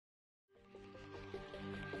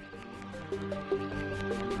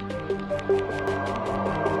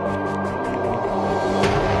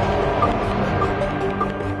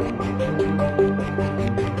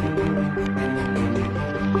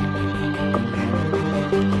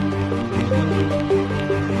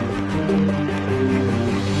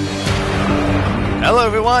Hello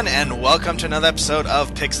everyone, and welcome to another episode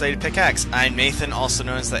of Pixelated Pickaxe. I'm Nathan, also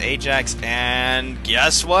known as the Ajax, and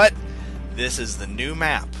guess what? This is the new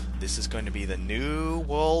map. This is going to be the new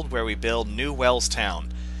world where we build new Wellstowne.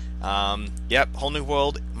 Yep, whole new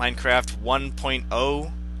world, Minecraft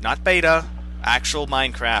 1.0, not beta, actual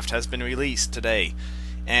Minecraft has been released today.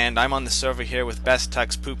 And I'm on the server here with Best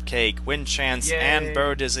Tux, Poop Cake, Wind Chance, and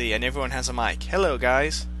Birdizzy, and everyone has a mic. Hello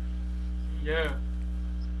guys. Yeah.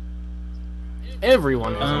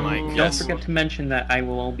 Everyone has a mic. Yes. Don't forget to mention that I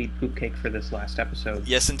will all be Poop Cake for this last episode.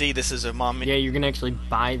 Yes, indeed. This is a mom. Yeah, you're gonna actually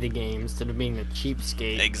buy the game instead of being a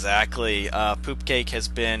cheapskate. Exactly. Poop Cake has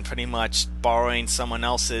been pretty much borrowing someone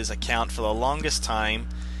else's account for the longest time,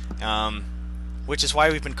 which is why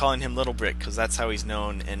we've been calling him Little Brick, because that's how he's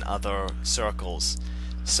known in other circles.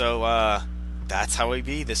 So that's how we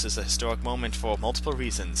be. This is a historic moment for multiple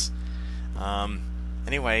reasons.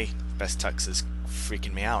 Anyway, Best Tux is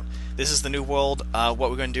freaking me out. This is the new world. What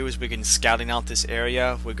we're going to do is we're going to scouting out this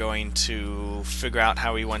area. We're going to figure out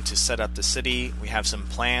how we want to set up the city. We have some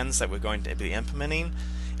plans that we're going to be implementing,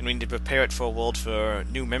 and we need to prepare it for a world for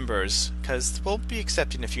new members, because we'll be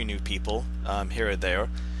accepting a few new people here or there.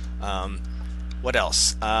 What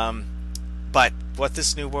else? But what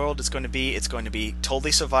this new world is going to be, it's going to be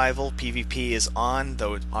totally survival. PvP is on,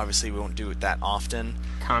 though obviously we won't do it that often.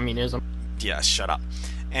 Communism. Yeah, shut up.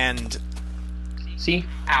 And See?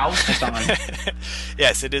 Ow. It's on.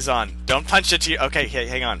 yes, it is on. Don't punch it to you. Okay,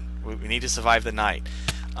 hang on. We need to survive the night.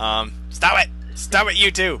 Stop it! Stop it,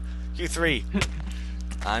 you two! You three!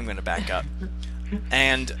 I'm gonna back up.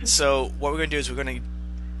 And so, what we're gonna do is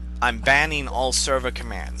I'm banning all server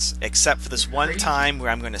commands, except for this one time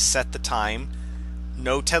where I'm gonna set the time.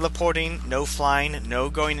 No teleporting, no flying,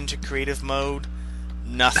 no going into creative mode.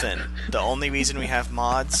 Nothing. The only reason we have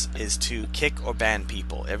mods is to kick or ban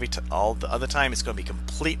people. All the other time, it's going to be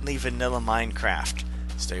completely vanilla Minecraft.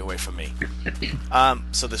 Stay away from me.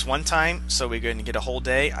 So this one time, so we're going to get a whole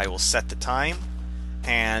day. I will set the time,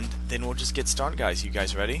 and then we'll just get started, guys. You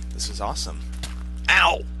guys ready? This is awesome.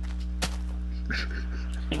 Ow!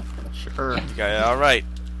 Sure. You guys, all right.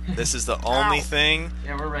 This is the only thing.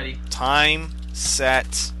 Yeah, we're ready. Time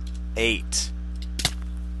set 8.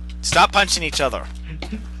 Stop punching each other.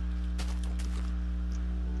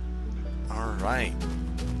 Alright.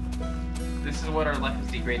 This is what our life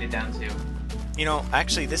is degraded down to. You know,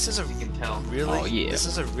 actually, this is a You can tell. this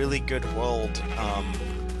is a really good world.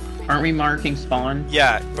 Aren't we marking spawn?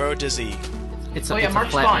 Yeah, Birdizzy. It's Oh a, yeah, it's mark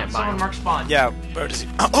a flat spawn. map Someone biome. mark spawn. Yeah, Birdizzy.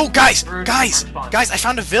 Oh, guys! Bird, Guys! mark spawn. Guys, I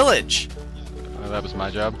found a village! That was my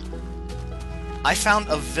job. I found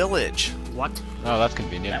a village. What? Oh, that's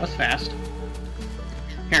convenient. That was fast.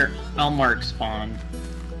 Here, I'll mark spawn.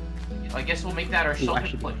 I guess we'll make that our Ooh, I shelter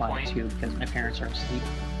should be point. quiet too, because my parents are asleep.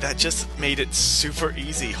 That just made it super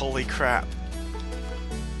easy. Holy crap.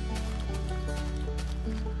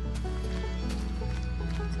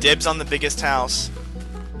 Dibs on the biggest house.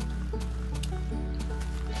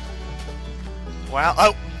 Wow.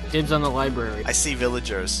 Oh! Dibs on the library. I see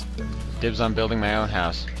villagers. Dibs on building my own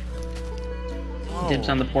house. Whoa. Dibs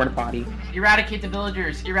on the porta potty. Eradicate the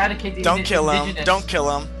villagers. Eradicate the Don't kill them. indigenous. Don't kill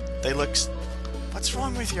them. They look... What's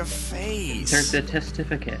wrong with your face? They're the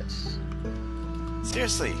testificates.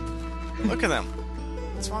 Seriously. Look at them.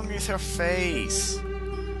 What's wrong with your face?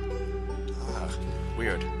 Ugh,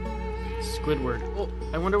 weird. Squidward. Oh,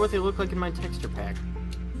 I wonder what they look like in my texture pack.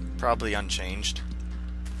 Probably unchanged.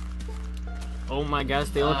 Oh my gosh,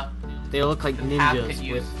 they look like the path could ninjas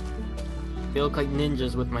use- with. They look like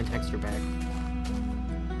ninjas with my texture pack.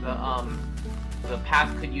 The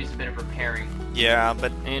path could use a bit of repairing. Yeah,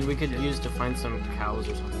 but And we could use to find some cows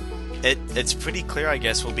or something. it's pretty clear. I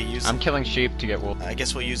guess we'll be using. I'm killing sheep to get wool. I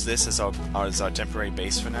guess we'll use this as our temporary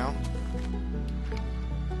base for now.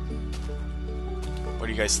 What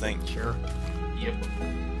do you guys think? Sure. Yep.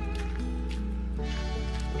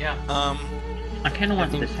 Yeah. I kind of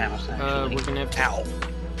want think, this house, actually. We're gonna have to. Ow!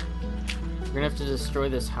 We're gonna have to destroy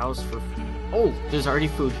this house for. Oh, there's already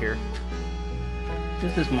food here.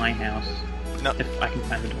 This is my house. No, If I can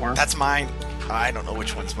find the door. that's mine. I don't know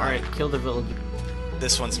which one's All mine. right, kill the villager.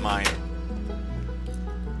 This one's mine.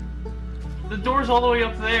 The door's all the way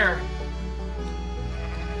up there.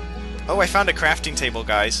 Oh, I found a crafting table,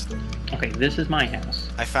 guys. Okay, this is my house.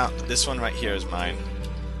 I found this one right here is mine.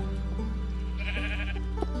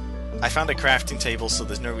 I found a crafting table, so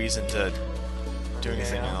there's no reason to do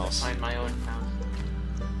anything I'll else. find my own house.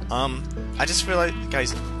 I just realized,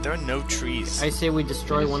 guys, there are no trees. I say we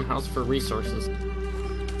destroy one house for resources.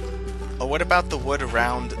 Oh, what about the wood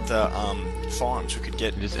around the farms? We could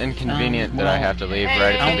get. It is inconvenient that I have to leave Hey,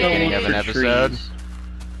 right at I'll the go beginning of look an for episode. trees.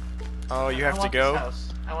 Oh, you have I to want go. This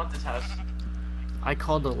house. I want this house. I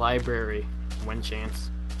called the library when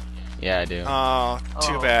chance. Yeah, I do. Oh,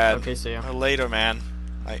 too Oh, bad. Okay, see ya. Later, man.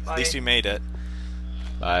 At least Bye. we made it.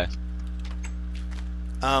 Bye.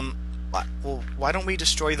 Well, why don't we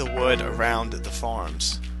destroy the wood around the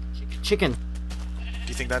farms? Chicken. Do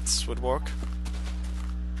you think that's would work?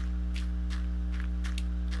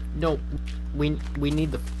 No, we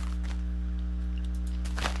need the.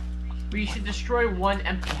 We should destroy one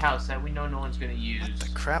empty house that we know no one's gonna use. The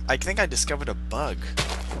crap! I think I discovered a bug.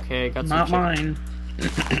 Okay, I got some Not chicken.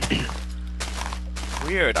 mine.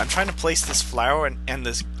 Weird. I'm trying to place this flower, and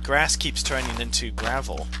this grass keeps turning into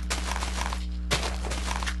gravel.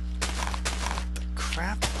 The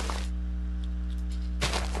crap!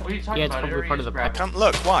 What are you talking Yeah, it's about? probably part of the gravel. Come,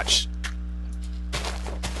 look, watch.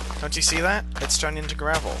 Don't you see that? It's turning into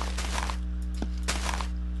gravel.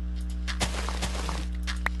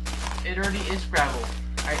 It already is gravel.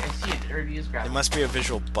 I see it. It already is It gravel. must be a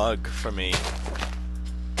visual bug for me.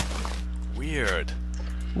 Weird.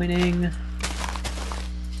 Winning.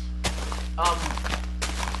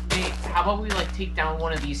 Nate, how about we like take down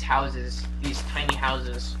one of these houses, these tiny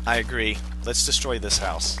houses? I agree. Let's destroy this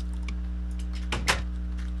house.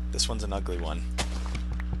 This one's an ugly one.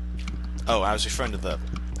 Oh, I was referring to the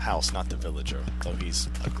house, not the villager, though he's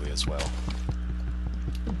ugly as well.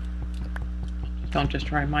 Don't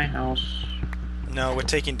destroy my house. No, we're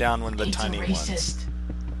taking down one of the It's tiny a ones. racist.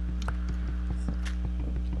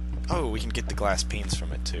 Oh, we can get the glass panes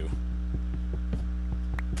from it too.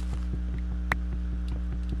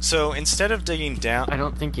 So instead of digging down, I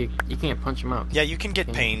don't think you can't punch them out. yeah, you can get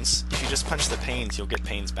Can you? panes. If you just punch the panes, you'll get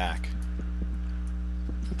panes back.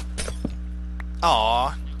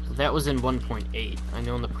 Aw, That was in 1.8. I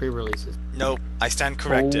know in the pre-releases. nope. I stand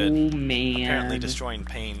corrected. Oh man. Apparently destroying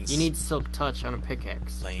panes. You need Silk Touch on a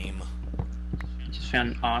pickaxe. Lame. I just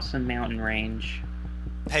found an awesome mountain range.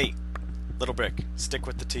 Hey, Little Brick, stick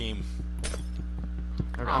with the team.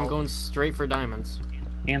 I'm going straight for diamonds.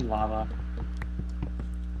 And lava.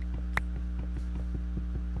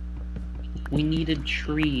 We needed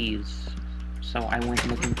trees. So I went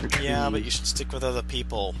looking for trees. Yeah, but you should stick with other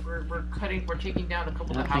people. We're taking down a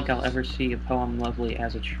couple I of don't houses. think I'll ever see a poem lovely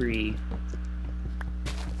as a tree.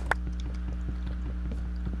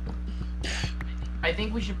 I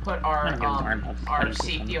think we should put I our don't give a darn about the our photos of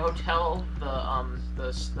safety them. hotel, the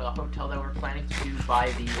hotel that we're planning to do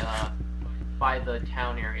by the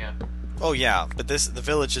town area. Oh yeah, but the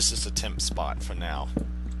village is just a temp spot for now,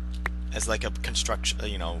 as like a construction,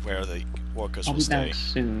 you know, where the workers I'll will be stay. back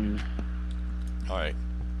soon. All right.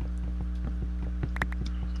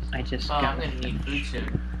 I just I'm got gonna need food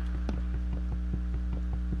soon.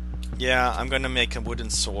 Yeah, I'm gonna make a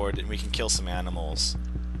wooden sword, and we can kill some animals.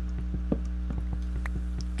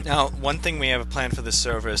 Now, one thing we have a plan for this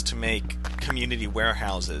server is to make community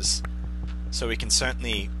warehouses, so we can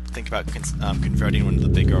certainly think about converting one of the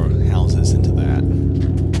bigger houses into that.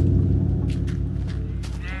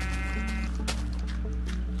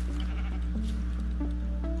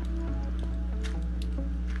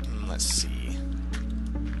 Let's see.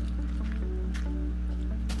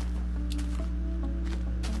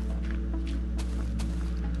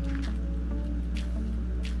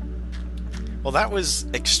 Well, that was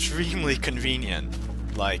extremely convenient.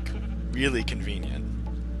 Like, really convenient.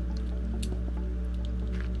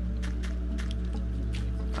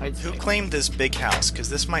 Who claimed this big house? Because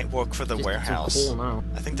this might work for the Just get some warehouse. coal now.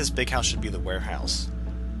 I think this big house should be the warehouse.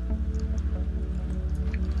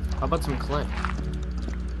 How about some clay?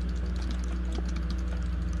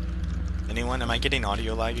 Anyone? Am I getting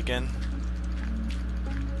audio lag again?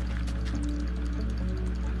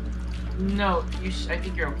 No, I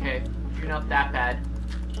think you're okay. You're not that bad.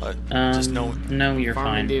 Just no you're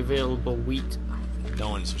Farming fine. the available wheat.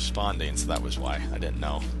 one's responding, so that was why. I didn't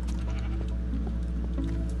know.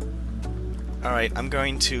 Alright, I'm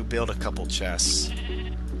going to build a couple chests.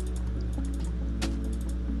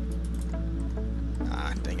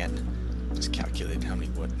 Ah, dang it. Just calculated how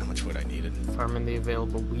much wood I needed. Farming the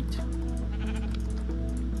available wheat.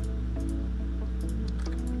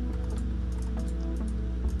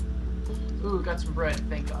 Ooh, got some bread.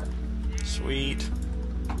 Thank God. Sweet.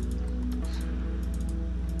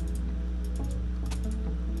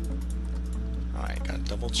 Alright, got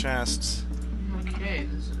double chests. Okay,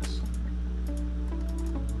 this is.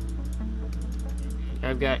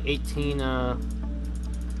 I've got 18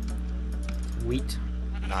 Wheat.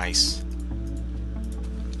 Nice.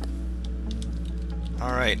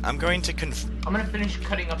 Alright, I'm going to I'm gonna finish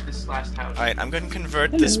cutting up this last house. Alright, I'm going to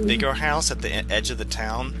convert this bigger house at the edge of the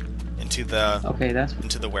town into the Okay, that's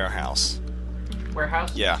warehouse.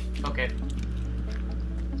 Warehouse? Yeah. Okay.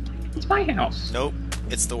 it's my house. Nope,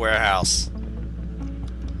 it's the warehouse.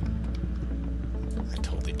 I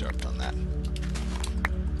totally derped on that.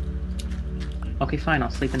 Okay, fine. I'll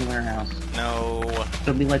sleep in the warehouse. No.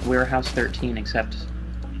 It'll be like Warehouse 13, except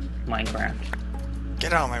Minecraft.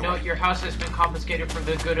 Get out of my No, way. your house has been confiscated for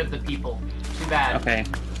the good of the people. Too bad. Okay.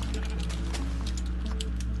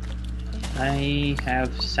 I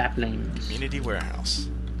have saplings. Community warehouse.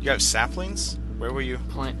 You have saplings? Where were you?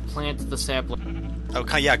 Plant the sapling.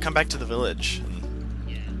 Oh, yeah, come back to the village.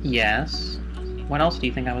 Yes. What else do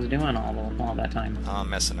you think I was doing all that time?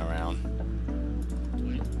 Messing around.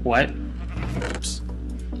 What? Oops.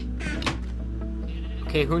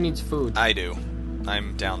 Okay, who needs food? I do.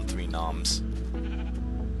 I'm down 3 noms.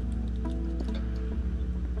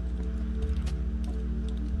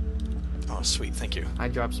 Oh, sweet, thank you. I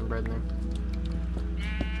dropped some bread in there.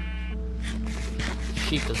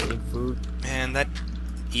 Sheep doesn't need food. Man, that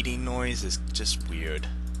eating noise is just weird.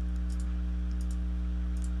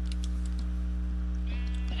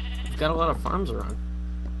 We've got a lot of farms around.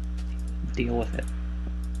 Deal with it.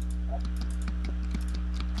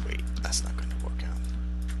 Wait, that's not going to work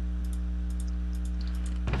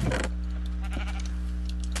out.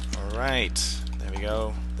 Alright, there we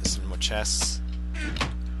go. There's some more chests.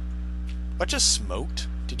 What just smoked?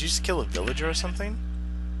 Did you just kill a villager or something?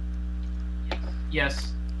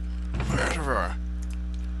 Yes. Murderer.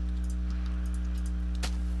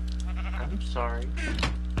 I'm sorry.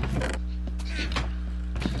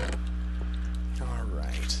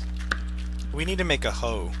 Alright. We need to make a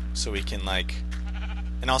hoe so we can, like...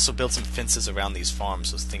 And also build some fences around these farms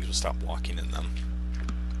so things will stop walking in them.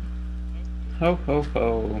 Ho ho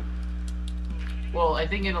ho. Well, I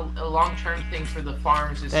think a long-term thing for the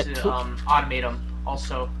farms is That to tool- automate them.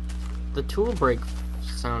 Also, The tool break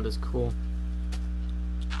sound is cool.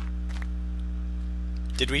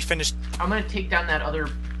 Did we finish... I'm gonna take down the other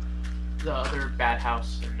bad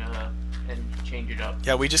house and change it up.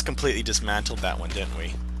 Yeah, we just completely dismantled that one, didn't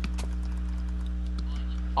we?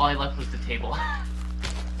 All I left was the table.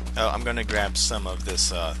 Oh, I'm gonna grab some of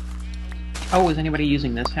this, Oh, is anybody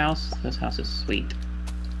using this house? This house is sweet.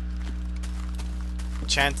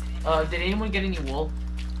 chance... Did anyone get any wool?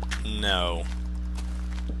 No.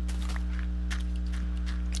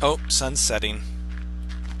 Oh, sun's setting.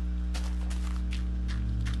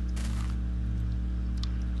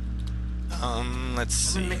 Let's I'm gonna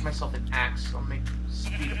see. make myself an axe. I'll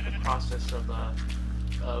speed up the process of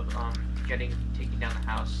taking down the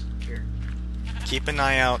house here. Keep an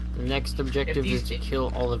eye out. The next objective these- is to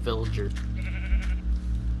kill all the villagers.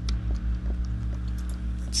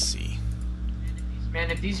 Let's see. Man,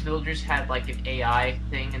 if these villagers had like an AI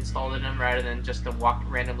thing installed in them rather than just them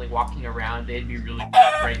randomly walking around, they'd be really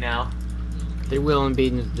tough right now. They will in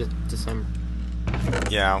December.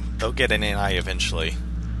 Yeah, they'll get an AI eventually.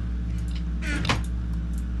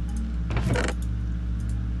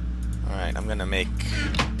 Alright, I'm gonna make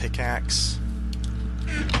pickaxe.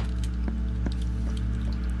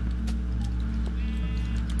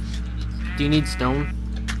 Do you need stone?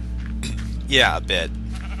 Yeah, a bit.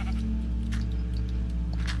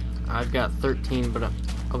 I've got 13, but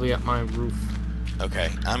I'll be at my roof. Okay,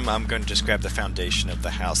 I'm gonna just grab the foundation of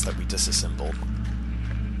the house that we disassembled.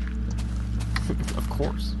 Of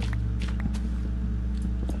course.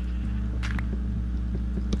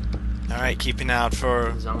 Alright, keeping out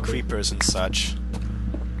for Zombie. creepers and such.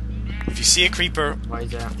 If you see a creeper, Why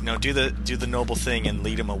is that? you know, do the noble thing and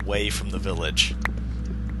lead him away from the village.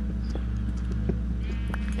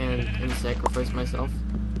 And sacrifice myself?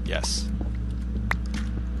 Yes.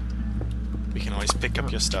 We can always pick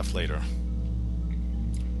up your stuff later.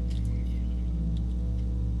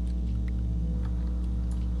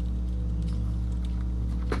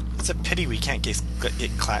 It's a pity we can't get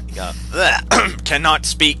cannot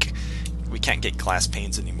speak. We can't get glass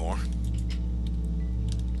panes anymore.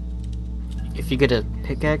 If you get a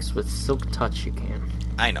pickaxe with silk touch, you can.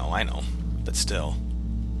 I know, but still.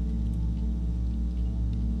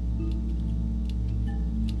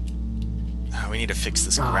 We need to fix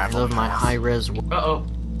this Oh, I gravel love my path. high-res. Uh-oh.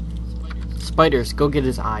 Spiders, go get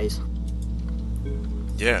his eyes.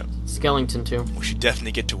 Yeah, Skeleton, too. we should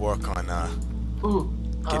definitely get to work on Ooh.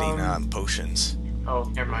 getting potions. Oh,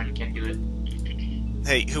 never mind. Can't do it.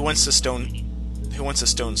 Hey, who wants a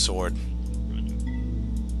stone sword?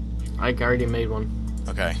 I already made one.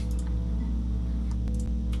 Okay.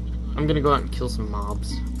 I'm gonna go out and kill some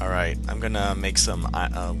mobs. Alright, I'm gonna make some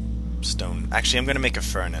stone. Actually, I'm gonna make a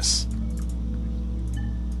furnace.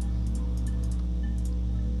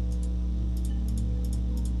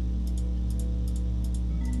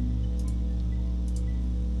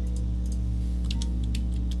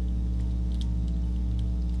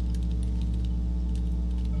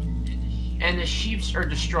 And the sheeps are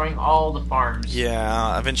destroying all the farms.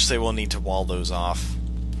 Yeah, eventually we'll need to wall those off.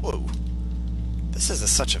 Whoa. This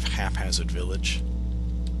is such a haphazard village.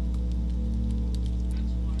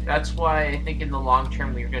 That's why I think in the long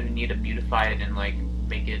term we're going to need to beautify it and like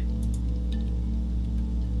make it.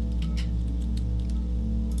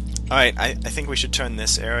 Alright, I think we should turn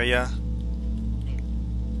this area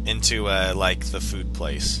into like the food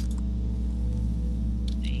place.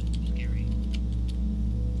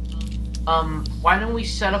 Why don't we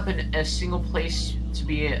set up a single place to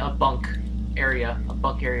be a bunk area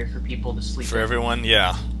for people to sleep For in. everyone,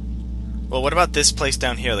 yeah. Well, what about this place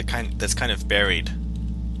down here, that's kind of buried?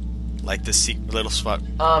 Like this little spot.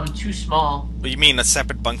 Too small. What, you mean a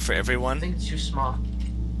separate bunk for I everyone? think it's too small.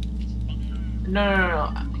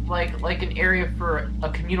 No. Like an area for a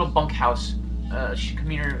communal bunkhouse.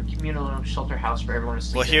 Communal shelter house for everyone to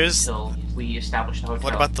sleep Well, in here's... until we establish the hotel.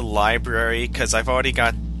 What about the library? Because I've already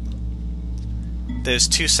got... There's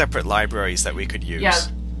 2 separate libraries that we could use. Yeah.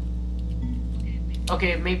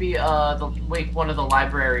 Okay, maybe one of the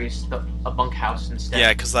libraries, a bunkhouse instead.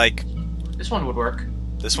 Yeah, because like... This one would work.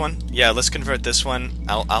 This one? Yeah, let's convert this one.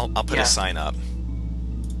 I'll put Yeah. a sign up.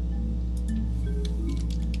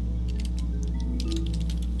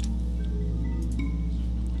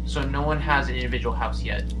 So no one has an individual house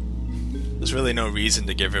yet. There's really no reason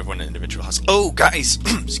to give everyone an individual house. Oh, guys!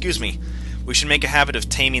 Excuse me. We should make a habit of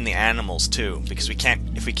taming the animals, too. Because we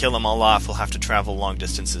can't... If we kill them all off, we'll have to travel long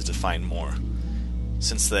distances to find more.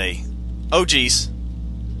 Since they... Oh, jeez.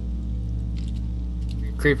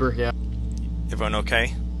 Creeper, yeah. Everyone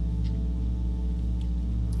okay?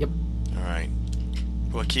 Yep. Alright.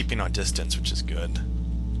 We're keeping our distance, which is good.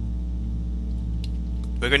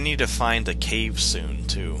 We're gonna need to find a cave soon,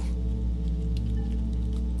 too.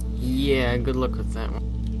 Yeah, good luck with that one.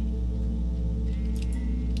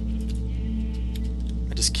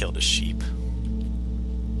 I just killed a sheep.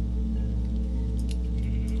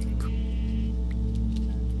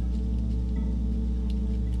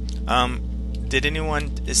 Did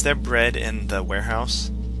anyone... Is there bread in the warehouse?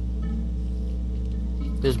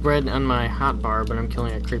 There's bread on my hotbar, but I'm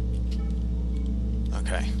killing a creeper.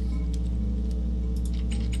 Okay.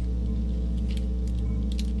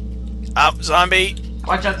 Oh, zombie!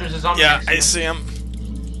 Watch out, there's a zombie. Yeah, next to I you. see him.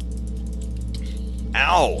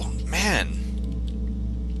 Ow! Man!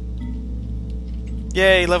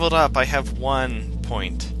 Yay, leveled up. I have 1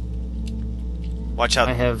 point. Watch out.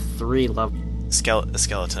 I have 3 levels. A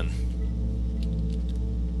skeleton.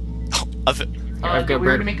 Oh, I've Do got we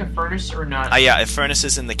already bread. make a furnace or not? yeah, a furnace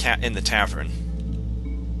is in the tavern.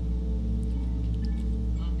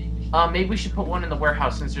 Maybe we should put one in the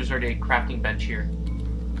warehouse since there's already a crafting bench here.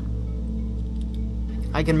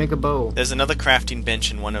 I can make a bow. There's another crafting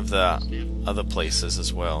bench in one of the other places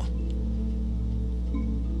as well.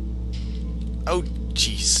 Oh,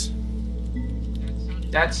 jeez.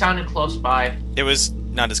 That sounded close by. It was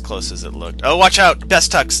not as close as it looked. Oh, watch out!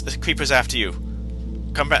 Best Tux! The creeper's after you.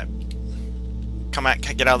 Come back. Come back.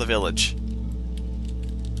 Get out of the village.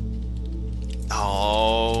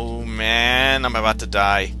 Oh, man. I'm about to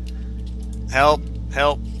die. Help.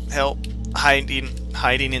 Help. Help.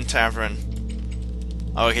 Hiding in tavern.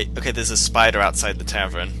 Oh, okay, there's a spider outside the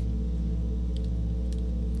tavern.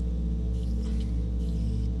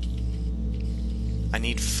 I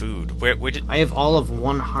need food. Where did... I have all of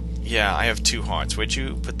 1 heart. Yeah, I have 2 hearts. Where'd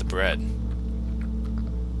you put the bread?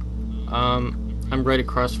 I'm right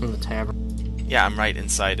across from the tavern. Yeah, I'm right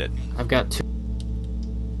inside it. I've got 2.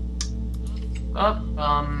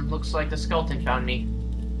 Oh, looks like the skeleton found me.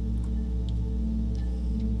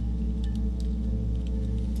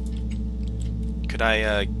 Could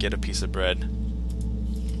I, get a piece of bread?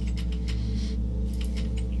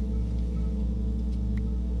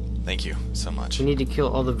 Thank you so much. We need to kill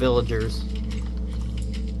all the villagers.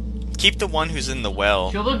 Keep the one who's in the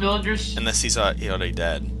well, Kill the villagers. unless he's already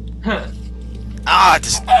dead. Ah,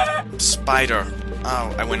 this spider.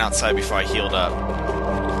 Oh, I went outside before I healed up.